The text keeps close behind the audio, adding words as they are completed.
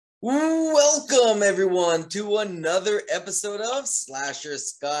Welcome everyone to another episode of Slasher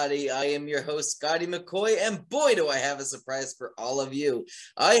Scotty. I am your host, Scotty McCoy, and boy, do I have a surprise for all of you.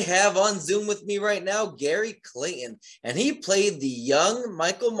 I have on Zoom with me right now Gary Clayton, and he played the young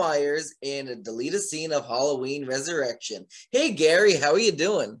Michael Myers in a deleted scene of Halloween Resurrection. Hey Gary, how are you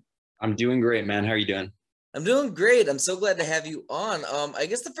doing? I'm doing great, man. How are you doing? I'm doing great. I'm so glad to have you on. I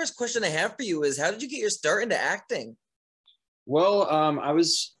guess the first question I have for you is, how did you get your start into acting? I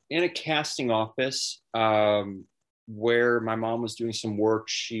was in a casting office where my mom was doing some work.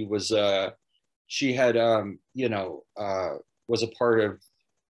 She had, was a part of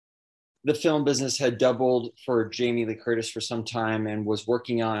the film business, had doubled for Jamie Lee Curtis for some time and was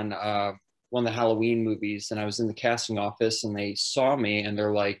working on one of the Halloween movies. And I was in the casting office and they saw me and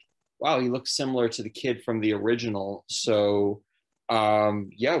they're like, wow, he looks similar to the kid from the original. So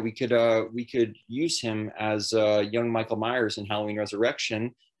yeah, we could use him as young Michael Myers in Halloween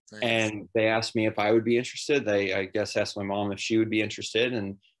Resurrection. Nice. And they asked me if I would be interested. They, I guess, asked my mom if she would be interested,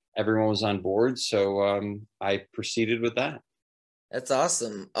 and everyone was on board. So I proceeded with that. That's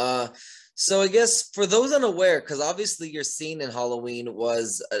awesome. So I guess for those unaware, because obviously your scene in Halloween it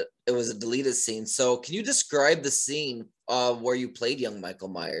was a deleted scene. So can you describe the scene where you played young Michael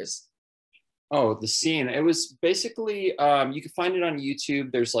Myers? Oh, the scene. It was basically, you can find it on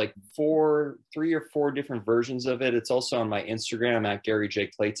YouTube. There's like three or four different versions of it. It's also on my Instagram at Gary J.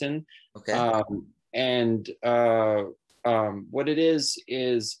 Clayton. Okay. And what it is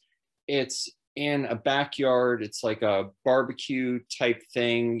it's in a backyard. It's like a barbecue type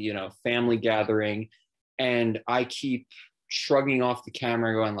thing, family gathering. And I keep shrugging off the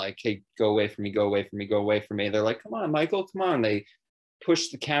camera, going like, hey, go away from me, go away from me, go away from me. They're like, come on, Michael, come on. They push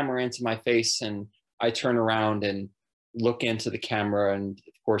the camera into my face and I turn around and look into the camera, and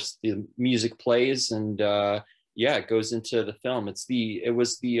of course the music plays, and yeah, it goes into the film. It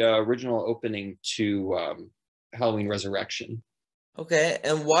was the original opening to Halloween Resurrection. Okay.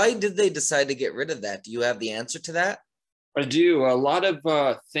 And why did they decide to get rid of that? Do you have the answer to that? I do. A lot of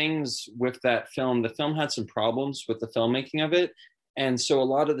things with that film. The film had some problems with the filmmaking of it, and so a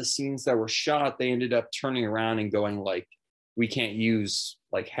lot of the scenes that were shot, they ended up turning around and going like, we can't use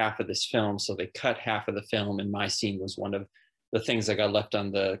like half of this film. So they cut half of the film, and my scene was one of the things that got left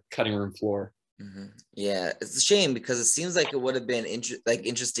on the cutting room floor. Yeah, it's a shame because it seems like it would have been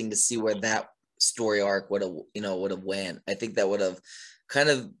interesting to see where that story arc would have went. I think that would have kind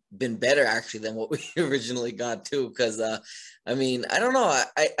of been better actually than what we originally got too. Because I mean, I don't know.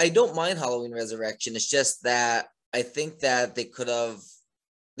 I don't mind Halloween Resurrection. It's just that I think that they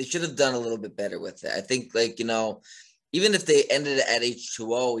should have done a little bit better with it. I think even if they ended it at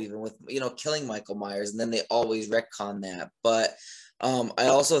H2O, even with killing Michael Myers, and then they always retcon that. But I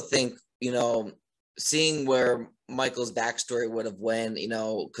also think seeing where Michael's backstory would have went,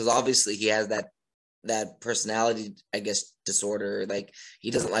 because obviously he has that personality, I guess, disorder. Like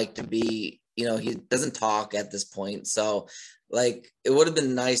he doesn't like to be, he doesn't talk at this point. So like it would have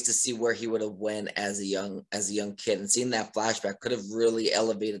been nice to see where he would have went as a young kid, and seeing that flashback could have really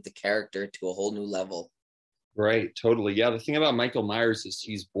elevated the character to a whole new level. Right. Totally. Yeah. The thing about Michael Myers is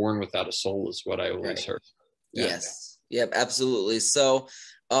he's born without a soul, is what I always Right. heard. Yeah. Yes. Yep, absolutely. So,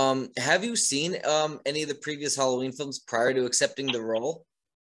 have you seen any of the previous Halloween films prior to accepting the role?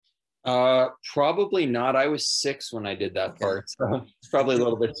 Probably not. I was 6 when I did that Okay. part, so it's probably a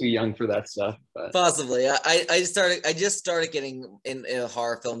little bit too young for that stuff. But Possibly. I just started getting in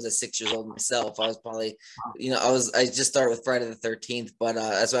horror films at 6 years old myself. I was probably, I just started with Friday the 13th, but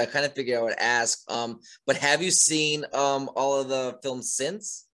that's why I kind of figured I would ask. But have you seen all of the films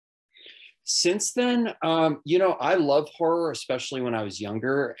since? since then, I love horror, especially when I was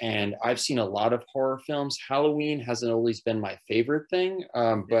younger, and I've seen a lot of horror films. Halloween hasn't always been my favorite thing,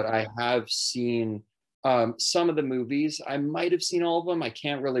 but I have seen some of the movies. I might have seen all of them. I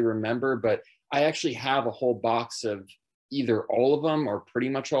can't really remember, but I actually have a whole box of either all of them or pretty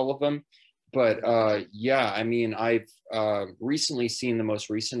much all of them. But yeah, I mean, I've recently seen the most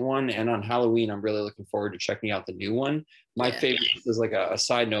recent one, and on Halloween, I'm really looking forward to checking out the new one. My Yeah. favorite is like a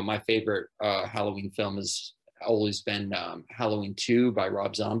side note. My favorite Halloween film has always been Halloween 2 by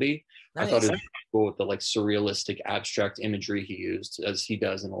Rob Zombie. I thought it Nice. was cool with the like surrealistic abstract imagery he used, as he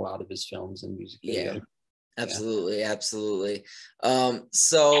does in a lot of his films and music Yeah. videos. Yeah. Absolutely. Absolutely.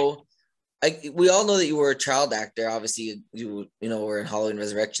 So we all know that you were a child actor. Obviously, you were in Halloween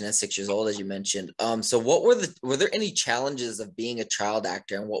Resurrection at 6 years old, as you mentioned. So were there any challenges of being a child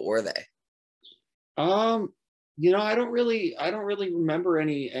actor, and what were they? Um, I don't really remember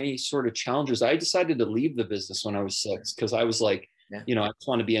any sort of challenges. I decided to leave the business when I was 6 because I was like, Yeah. I just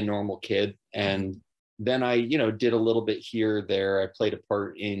want to be a normal kid. And then I, you know, did a little bit here or there. I played a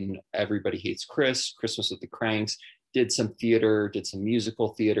part in Everybody Hates Chris, Christmas with the Cranks, did some theater, did some musical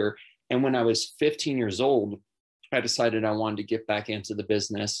theater. And when I was 15 years old, I decided I wanted to get back into the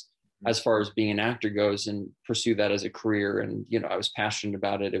business as far as being an actor goes and pursue that as a career. And, you know, I was passionate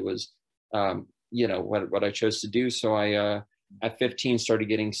about it. It was, you know, what I chose to do. So I, at 15, started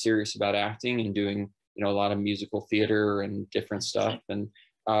getting serious about acting and doing, you know, a lot of musical theater and different stuff. And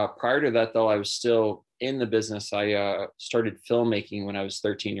prior to that, though, I was still in the business. I started filmmaking when I was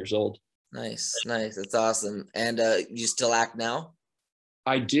 13 years old. Nice. That's awesome. And you still act now?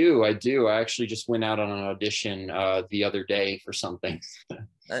 I do. I actually just went out on an audition the other day for something.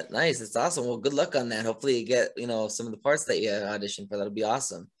 Nice. It's awesome. Well, good luck on that. Hopefully you get, you know, some of the parts that you auditioned for. That'll be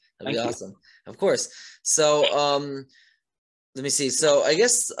awesome. That'll be awesome. Of course. So let me see. So I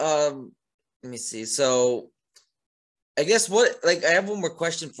guess let me see. So I guess I have one more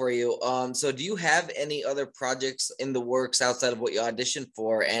question for you. So do you have any other projects in the works outside of what you auditioned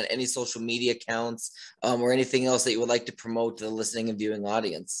for, and any social media accounts or anything else that you would like to promote to the listening and viewing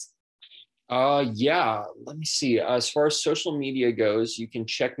audience? Yeah, let me see. As far as social media goes, you can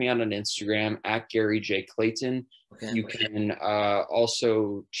check me out on Instagram at Gary J. Clayton. Okay. You can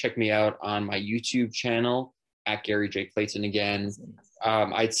also check me out on my YouTube channel at Gary J. Clayton again.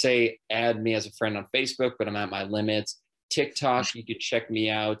 I'd say add me as a friend on Facebook, but I'm at my limits. TikTok, you could check me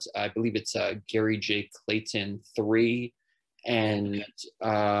out. I believe it's Gary J. Clayton 3. And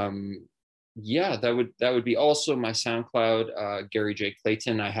yeah, that would be also my SoundCloud, Gary J.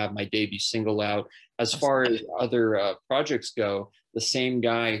 Clayton. I have my debut single out. As far as other projects go, the same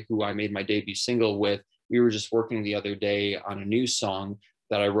guy who I made my debut single with, we were just working the other day on a new song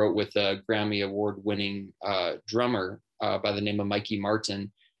that I wrote with a Grammy Award-winning drummer by the name of Mikey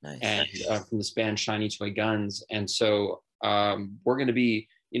Martin. Nice. And from this band Shiny Toy Guns. And so we're going to be,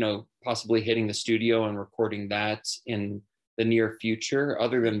 you know, possibly hitting the studio and recording that in the near future.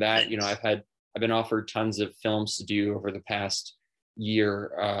 Other than that, you know, I've been offered tons of films to do over the past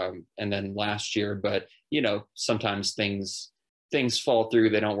year and then last year, but you know, sometimes things fall through.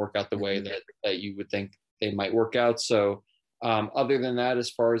 They don't work out the way that you would think they might work out. So other than that,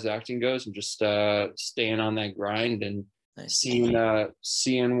 as far as acting goes, I'm just staying on that grind and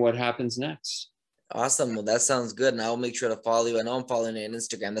seeing what happens next. Awesome. Well, that sounds good. And I'll make sure to follow you. I know I'm following you on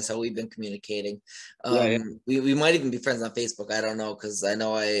Instagram. That's how we've been communicating. Yeah. We might even be friends on Facebook. I don't know, because I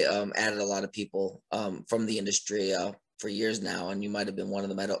know I added a lot of people from the industry for years now, and you might have been one of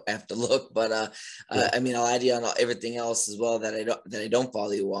them. I don't have to look, but I mean, I'll add you on everything else as well that I don't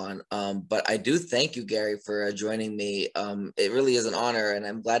follow you on. But I do thank you, Gary, for joining me. It really is an honor, and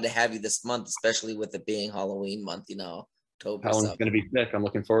I'm glad to have you this month, especially with it being Halloween month. You know, October. Halloween's going to be thick. I'm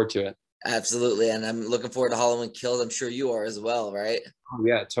looking forward to it. Absolutely. And I'm looking forward to Halloween Kills. I'm sure you are as well, right? Oh,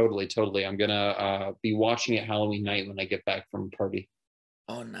 yeah, totally. I'm going to be watching it Halloween night when I get back from a party.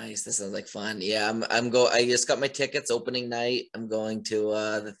 Oh, nice. That sounds like fun. Yeah, I just got my tickets opening night. I'm going to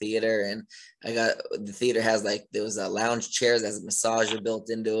the theater, and the theater has there was a lounge chairs, has a massager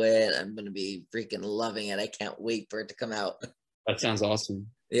built into it. I'm going to be freaking loving it. I can't wait for it to come out. That sounds awesome.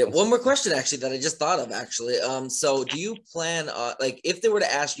 Yeah, one more question actually that I just thought of actually. So do you plan if they were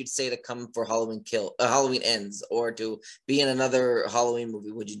to ask you to say to come for Halloween Ends, or to be in another Halloween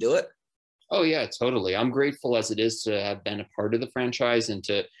movie, would you do it? Oh yeah, totally. I'm grateful as it is to have been a part of the franchise and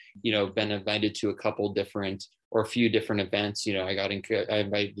to, you know, been invited to a few different events. You know, I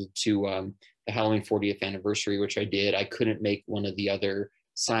invited to the Halloween 40th anniversary, which I did. I couldn't make one of the other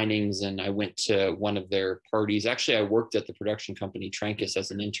signings, and I went to one of their parties. Actually, I worked at the production company Trancas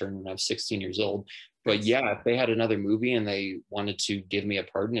as an intern when I was 16 years old. But yeah, if they had another movie and they wanted to give me a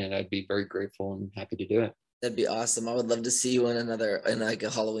part in it, I'd be very grateful and happy to do it. That'd be awesome. I would love to see you in a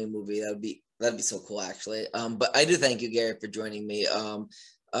Halloween movie. That'd be so cool actually. But I do thank you, Gary, for joining me.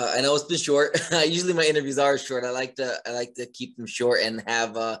 I know it's been short. Usually my interviews are short. I like to keep them short and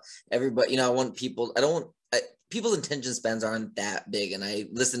have everybody, you know, I want people, people's attention spans aren't that big. And I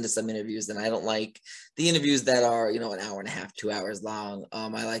listen to some interviews, and I don't like the interviews that are, you know, an hour and a half, 2 hours long.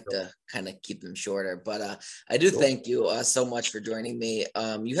 I like to kind of keep them shorter, but I do thank you so much for joining me.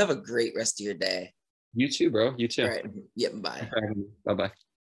 You have a great rest of your day. You too, bro. You too. All right. Yep. Bye. Bye-bye.